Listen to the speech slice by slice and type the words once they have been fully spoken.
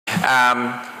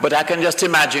But I can just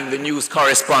imagine the news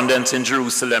correspondents in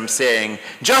Jerusalem saying,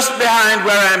 just behind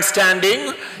where I'm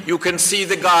standing, you can see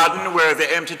the garden where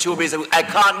the empty tomb is. I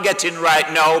can't get in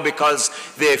right now because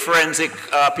the forensic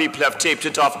people have taped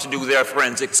it off to do their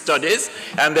forensic studies,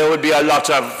 and there would be a lot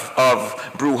of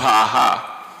brouhaha.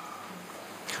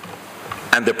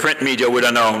 And the print media would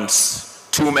announce,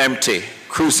 tomb empty,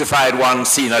 crucified one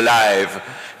seen alive,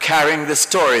 carrying the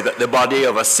story that the body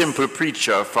of a simple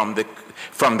preacher from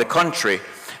the country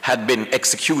had been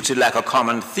executed like a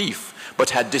common thief,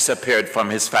 but had disappeared from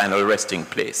his final resting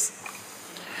place.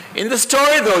 In the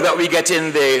story, though, that we get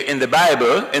in the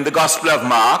Bible, in the Gospel of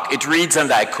Mark, it reads,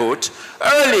 and I quote,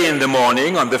 early in the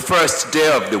morning on the first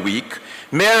day of the week,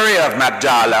 Mary of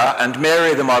Magdala and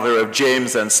Mary, the mother of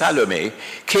James and Salome,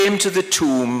 came to the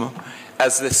tomb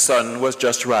as the sun was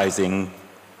just rising.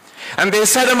 And they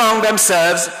said among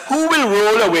themselves, who will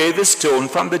roll away the stone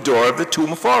from the door of the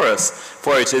tomb for us?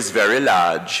 For it is very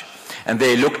large. And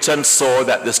they looked and saw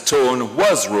that the stone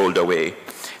was rolled away.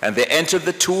 And they entered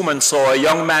the tomb and saw a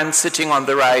young man sitting on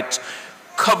the right,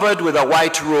 covered with a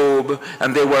white robe,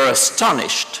 and they were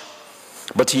astonished.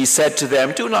 But he said to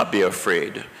them, do not be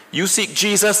afraid. You seek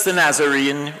Jesus the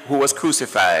Nazarene who was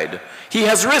crucified. He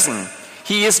has risen.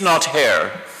 He is not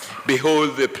here.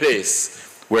 Behold the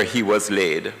place where he was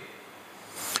laid.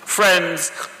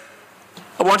 Friends,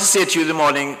 I want to say to you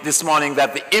this morning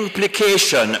that the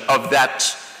implication of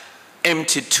that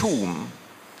empty tomb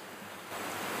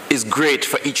is great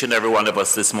for each and every one of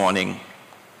us this morning.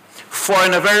 For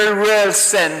in a very real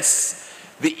sense,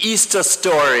 the Easter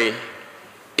story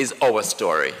is our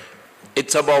story.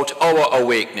 It's about our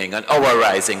awakening and our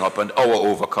rising up and our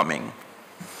overcoming.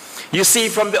 You see,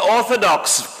 from the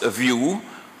Orthodox view,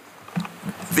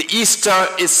 the Easter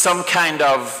is some kind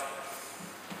of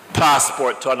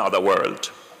passport to another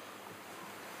world.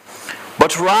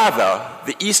 But rather,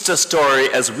 the Easter story,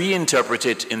 as we interpret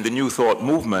it in the New Thought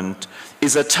movement,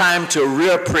 is a time to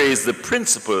reappraise the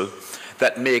principle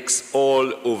that makes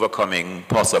all overcoming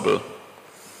possible.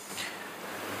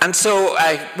 And so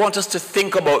I want us to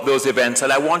think about those events,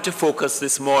 and I want to focus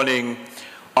this morning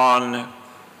on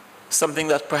something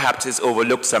that perhaps is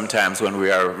overlooked sometimes when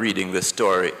we are reading the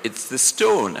story. It's the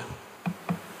stone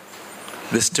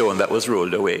that was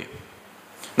rolled away.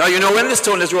 Now, you know, when the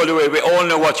stone is rolled away, we all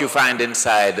know what you find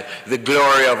inside: the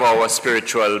glory of our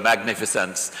spiritual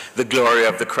magnificence, the glory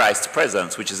of the Christ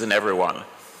presence, which is in everyone.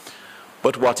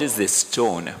 But what is this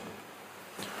stone?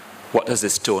 What does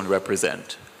this stone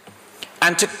represent?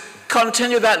 And to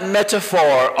continue that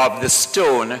metaphor of the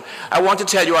stone, I want to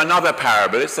tell you another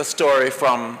parable. It's a story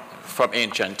from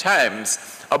ancient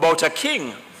times about a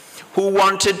king who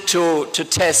wanted to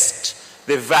test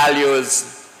the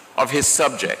values of his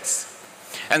subjects.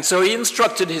 And so he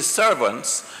instructed his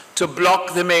servants to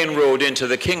block the main road into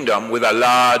the kingdom with a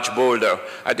large boulder.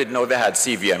 I didn't know they had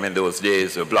CVM in those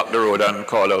days. We block the road and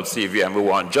call out CVM, we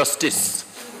want justice.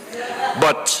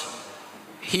 But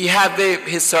he had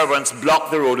his servants block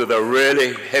the road with a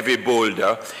really heavy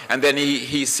boulder, and then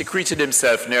he secreted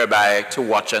himself nearby to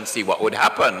watch and see what would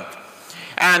happen.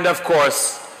 And of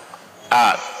course,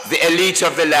 the elite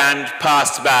of the land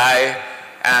passed by,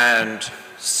 and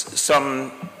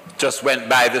some just went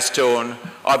by the stone.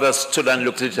 Others stood and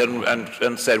looked at it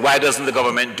and said, why doesn't the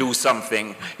government do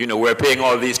something? You know, we're paying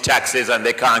all these taxes and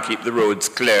they can't keep the roads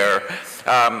clear.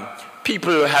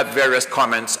 People had various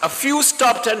comments. A few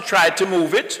stopped and tried to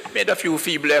move it, made a few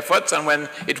feeble efforts, and when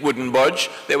it wouldn't budge,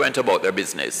 they went about their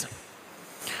business.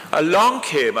 Along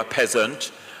came a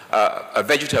peasant, a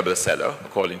vegetable seller,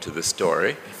 according to the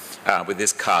story, with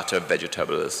his cart of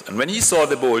vegetables. And when he saw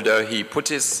the boulder, he put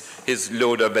his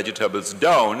load of vegetables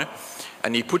down,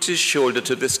 and he put his shoulder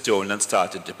to the stone and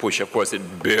started to push. Of course,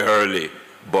 it barely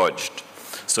budged.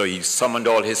 So he summoned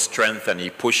all his strength, and he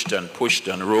pushed and pushed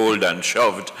and rolled and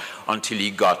shoved until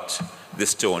he got the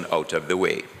stone out of the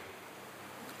way.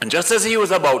 And just as he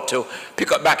was about to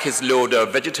pick up back his load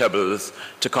of vegetables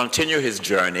to continue his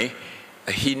journey,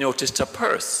 he noticed a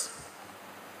purse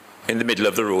in the middle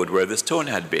of the road where the stone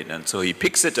had been. And so he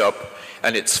picks it up,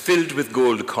 and it's filled with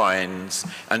gold coins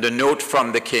and a note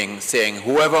from the king saying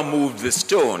whoever moved the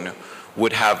stone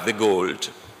would have the gold.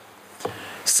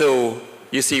 So,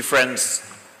 you see, friends,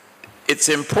 it's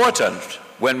important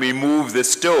when we move the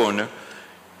stone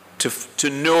to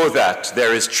know that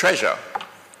there is treasure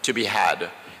to be had.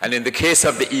 And in the case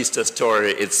of the Easter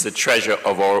story, it's the treasure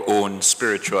of our own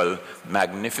spiritual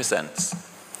magnificence.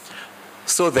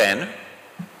 So then,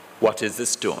 what is the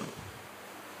stone?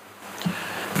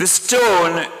 The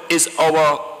stone is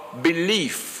our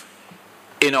belief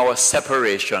in our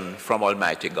separation from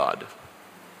Almighty God.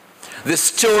 The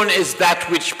stone is that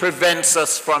which prevents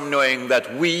us from knowing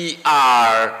that we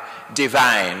are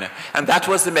divine. And that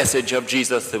was the message of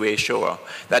Jesus the Way Shower,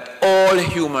 that all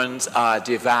humans are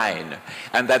divine,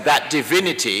 and that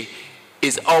divinity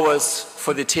is ours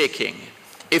for the taking.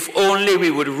 If only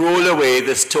we would roll away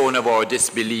the stone of our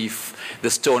disbelief, the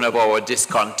stone of our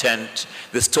discontent,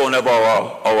 the stone of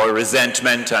our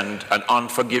resentment and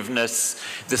unforgiveness,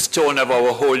 the stone of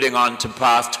our holding on to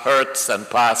past hurts and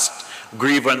past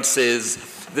grievances,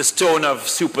 the stone of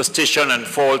superstition and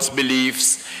false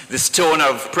beliefs, the stone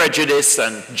of prejudice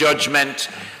and judgment,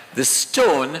 the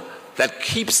stone that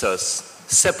keeps us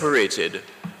separated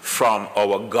from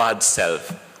our God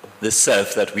self, the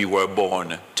self that we were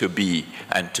born to be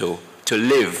and to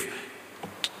live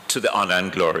to the honor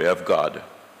and glory of God.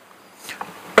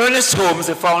 Ernest Holmes,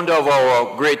 the founder of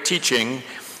our great teaching,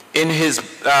 in his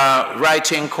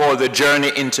writing called The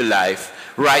Journey into Life,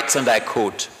 writes, and I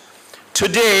quote,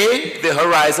 "Today the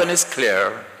horizon is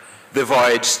clear, the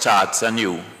voyage starts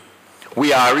anew.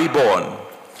 We are reborn.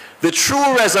 The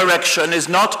true resurrection is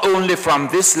not only from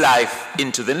this life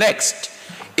into the next.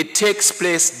 It takes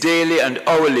place daily and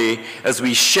hourly as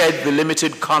we shed the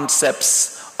limited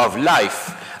concepts of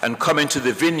life and come into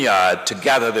the vineyard to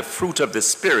gather the fruit of the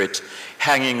Spirit,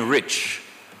 hanging rich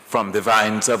from the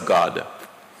vines of God.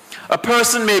 A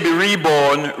person may be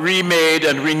reborn, remade,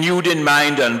 and renewed in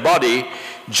mind and body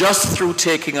just through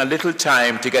taking a little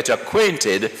time to get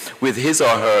acquainted with his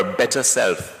or her better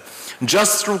self,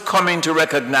 just through coming to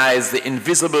recognize the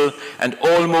invisible and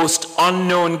almost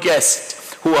unknown guest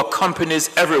who accompanies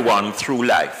everyone through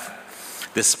life,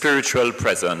 the spiritual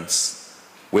presence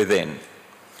within."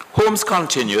 Holmes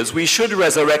continues, "We should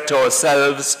resurrect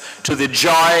ourselves to the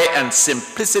joy and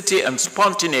simplicity and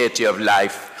spontaneity of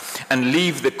life and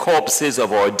leave the corpses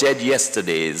of our dead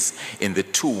yesterdays in the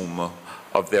tomb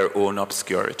of their own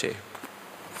obscurity.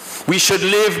 We should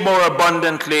live more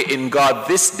abundantly in God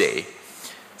this day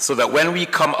so that when we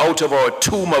come out of our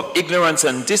tomb of ignorance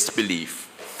and disbelief,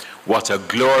 what a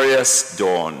glorious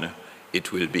dawn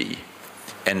it will be."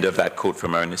 End of that quote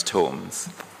from Ernest Holmes.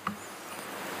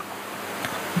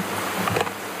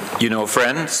 You know,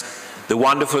 friends, the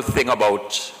wonderful thing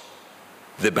about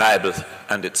the Bible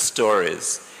and its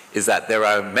stories is that there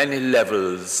are many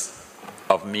levels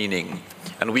of meaning,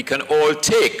 and we can all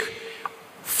take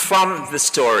from the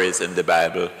stories in the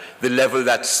Bible the level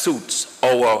that suits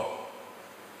our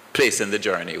place in the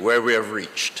journey, where we have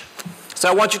reached. So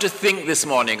I want you to think this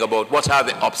morning about what are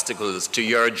the obstacles to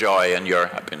your joy and your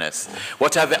happiness.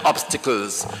 What are the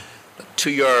obstacles to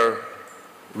your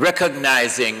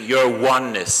recognizing your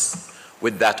oneness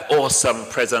with that awesome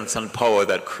presence and power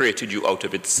that created you out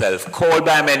of itself, called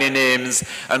by many names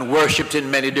and worshipped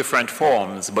in many different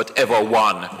forms, but ever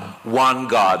one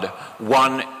God,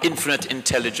 one infinite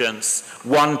intelligence,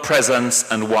 one presence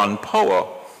and one power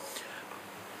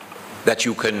that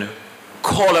you can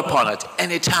call upon at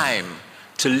any time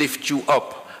to lift you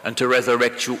up and to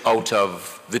resurrect you out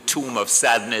of the tomb of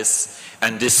sadness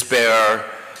and despair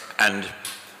and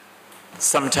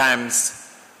sometimes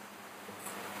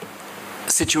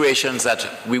situations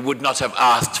that we would not have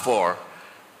asked for,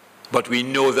 but we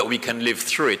know that we can live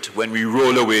through it when we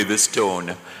roll away the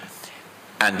stone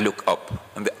and look up.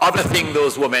 And the other thing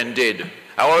those women did,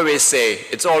 I always say,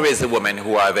 it's always the women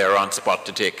who are there on spot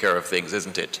to take care of things,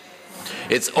 isn't it?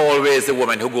 It's always the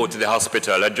women who go to the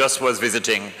hospital. I just was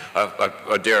visiting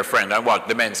a dear friend. I want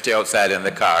the men stay outside in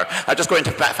the car. I'm just going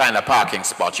to find a parking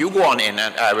spot. You go on in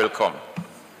and I will come.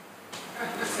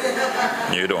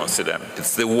 You don't see them.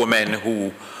 It's the women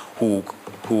who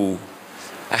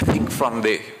I think from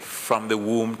the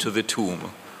womb to the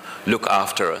tomb look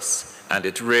after us. And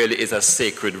it really is a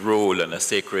sacred role and a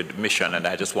sacred mission. And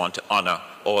I just want to honor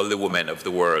all the women of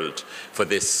the world for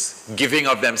this giving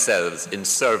of themselves in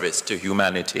service to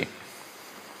humanity.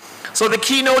 So the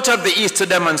keynote of the Easter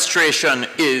demonstration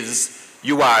is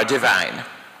you are divine.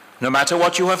 No matter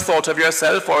what you have thought of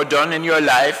yourself or done in your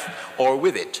life or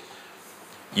with it,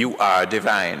 you are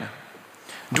divine.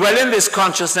 Dwell in this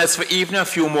consciousness for even a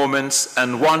few moments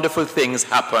and wonderful things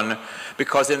happen,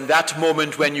 because in that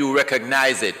moment when you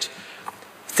recognize it,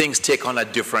 things take on a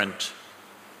different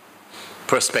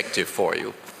perspective for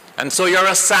you. And so your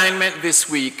assignment this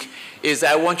week is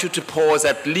I want you to pause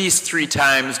at least 3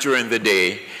 times during the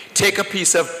day, take a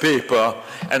piece of paper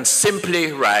and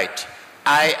simply write,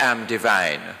 I am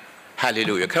divine.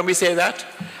 Hallelujah. Can we say that?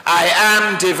 I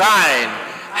am divine.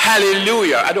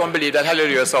 Hallelujah. I don't believe that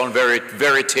hallelujah sounds very,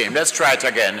 very tame. Let's try it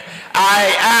again.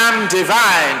 I am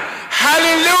divine.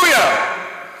 Hallelujah.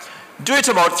 Do it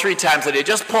about 3 times a day.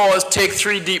 Just pause, take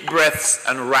 3 deep breaths,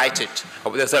 and write it.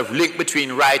 There's a link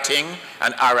between writing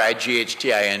and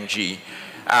R-I-G-H-T-I-N-G.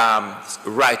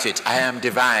 Write it. I am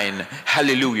divine.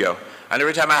 Hallelujah. And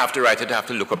every time I have to write it, I have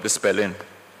to look up the spelling.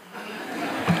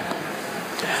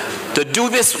 To do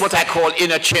this, what I call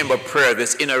inner chamber prayer,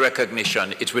 this inner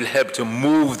recognition, it will help to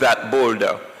move that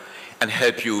boulder and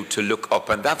help you to look up.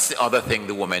 And that's the other thing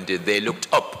the woman did. They looked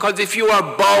up. Because if you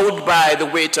are bowed by the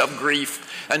weight of grief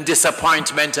and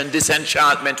disappointment and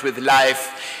disenchantment with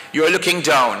life, you're looking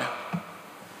down.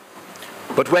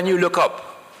 But when you look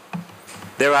up,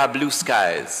 there are blue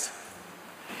skies.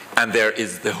 And there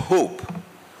is the hope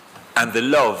and the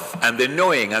love and the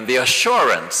knowing and the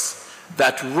assurance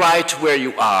that right where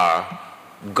you are,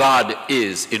 God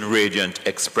is in radiant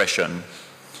expression.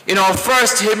 In our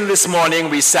first hymn this morning,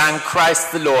 we sang,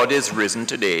 Christ the Lord is risen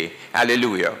today.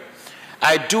 Hallelujah.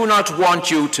 I do not want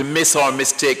you to miss or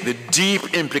mistake the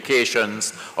deep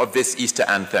implications of this Easter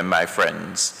anthem, my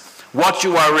friends. What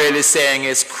you are really saying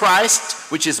is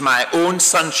Christ, which is my own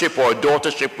sonship or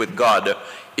daughtership with God,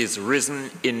 is risen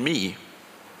in me.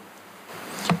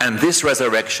 And this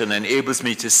resurrection enables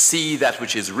me to see that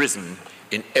which is risen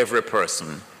in every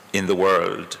person in the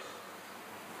world.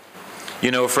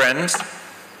 You know, friends,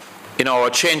 in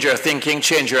our Change Your Thinking,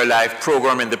 Change Your Life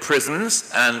program in the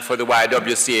prisons and for the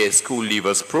YWCA School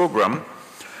Leavers program,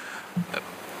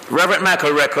 Reverend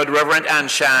Michael Record, Reverend Ann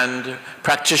Shand,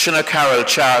 Practitioner Carol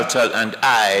Charlton, and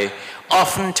I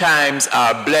oftentimes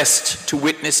are blessed to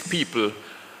witness people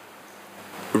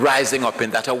rising up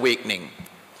in that awakening.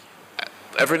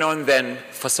 Every now and then,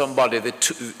 for somebody,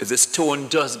 the stone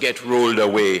does get rolled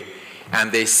away, and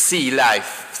they see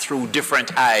life through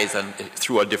different eyes and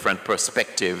through a different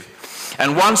perspective.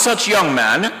 And one such young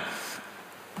man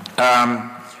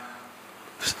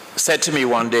said to me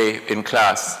one day in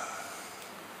class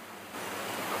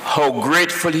how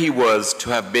grateful he was to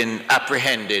have been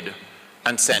apprehended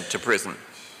and sent to prison.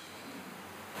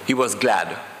 He was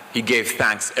glad. He gave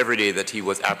thanks every day that he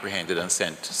was apprehended and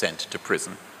sent to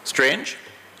prison. Strange?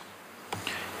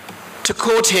 To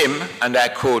quote him, and I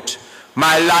quote,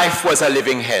 my life was a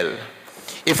living hell.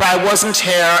 If I wasn't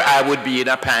here, I would be in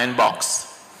a pine box.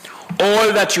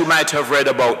 All that you might have read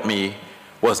about me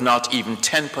was not even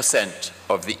 10%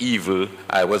 of the evil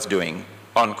I was doing,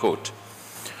 unquote.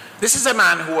 This is a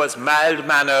man who was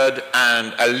mild-mannered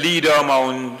and a leader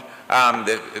among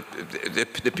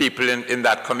the people in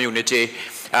that community,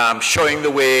 showing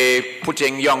the way,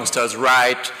 putting youngsters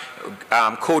right,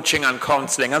 coaching and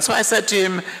counseling. And so I said to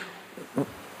him,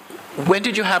 when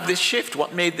did you have this shift?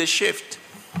 What made this shift?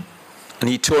 And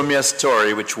he told me a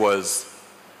story which was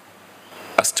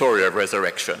a story of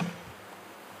resurrection.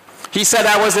 He said,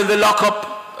 I was in the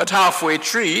lockup at Halfway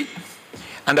Tree,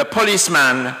 and a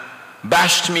policeman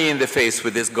bashed me in the face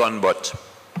with his gun butt.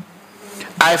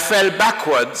 I fell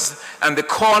backwards, and the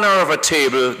corner of a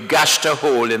table gashed a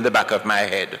hole in the back of my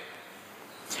head.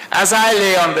 As I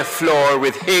lay on the floor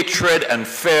with hatred and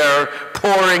fear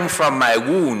pouring from my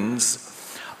wounds,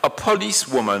 a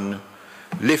policewoman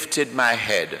lifted my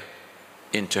head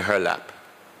into her lap.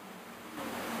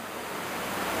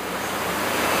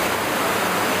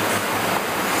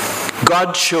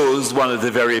 God chose one of the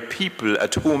very people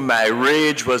at whom my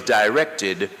rage was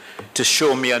directed to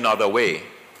show me another way,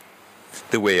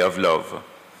 the way of love.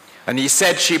 And he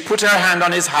said she put her hand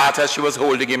on his heart as she was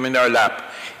holding him in her lap,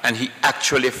 and he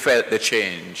actually felt the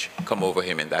change come over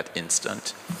him in that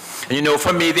instant. And you know,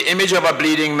 for me, the image of a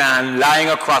bleeding man lying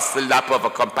across the lap of a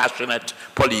compassionate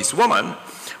policewoman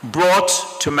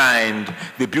brought to mind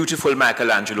the beautiful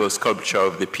Michelangelo sculpture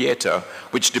of the Pieta,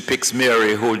 which depicts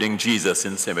Mary holding Jesus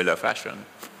in similar fashion.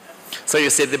 So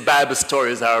you see, the Bible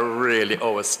stories are really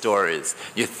our stories.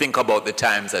 You think about the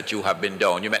times that you have been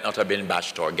down. You might not have been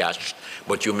bashed or gashed,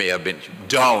 but you may have been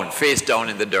down, face down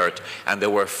in the dirt, and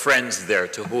there were friends there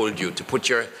to hold you, to put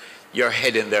your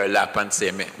head in their lap and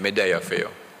say, me die for you.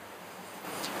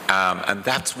 And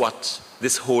that's what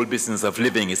this whole business of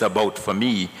living is about for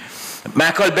me.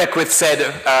 Michael Beckwith said,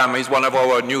 he's one of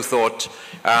our New Thought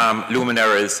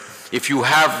luminaries, if you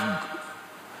have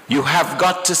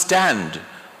got to stand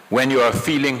when you are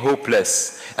feeling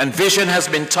hopeless and vision has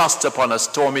been tossed upon a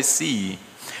stormy sea.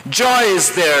 Joy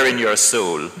is there in your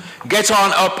soul. Get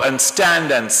on up and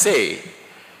stand and say,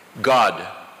 God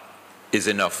is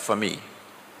enough for me.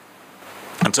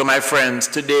 And so, my friends,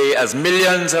 today, as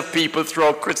millions of people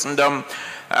throughout Christendom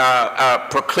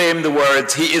proclaim the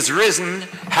words, He is risen,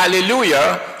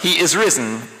 hallelujah, He is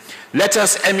risen, let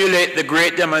us emulate the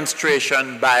great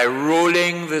demonstration by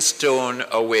rolling the stone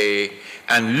away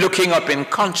and looking up in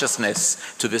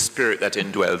consciousness to the Spirit that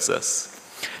indwells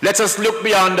us. Let us look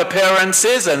beyond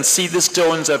appearances and see the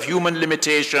stones of human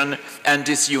limitation and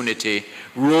disunity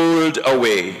rolled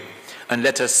away, and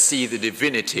let us see the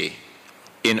divinity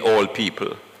in all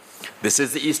people. This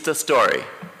is the Easter story.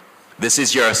 This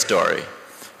is your story.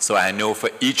 So I know for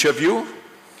each of you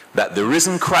that the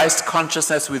risen Christ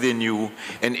consciousness within you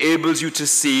enables you to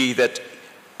see that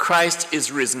Christ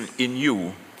is risen in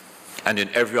you and in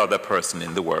every other person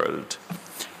in the world.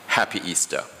 Happy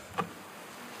Easter.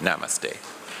 Namaste.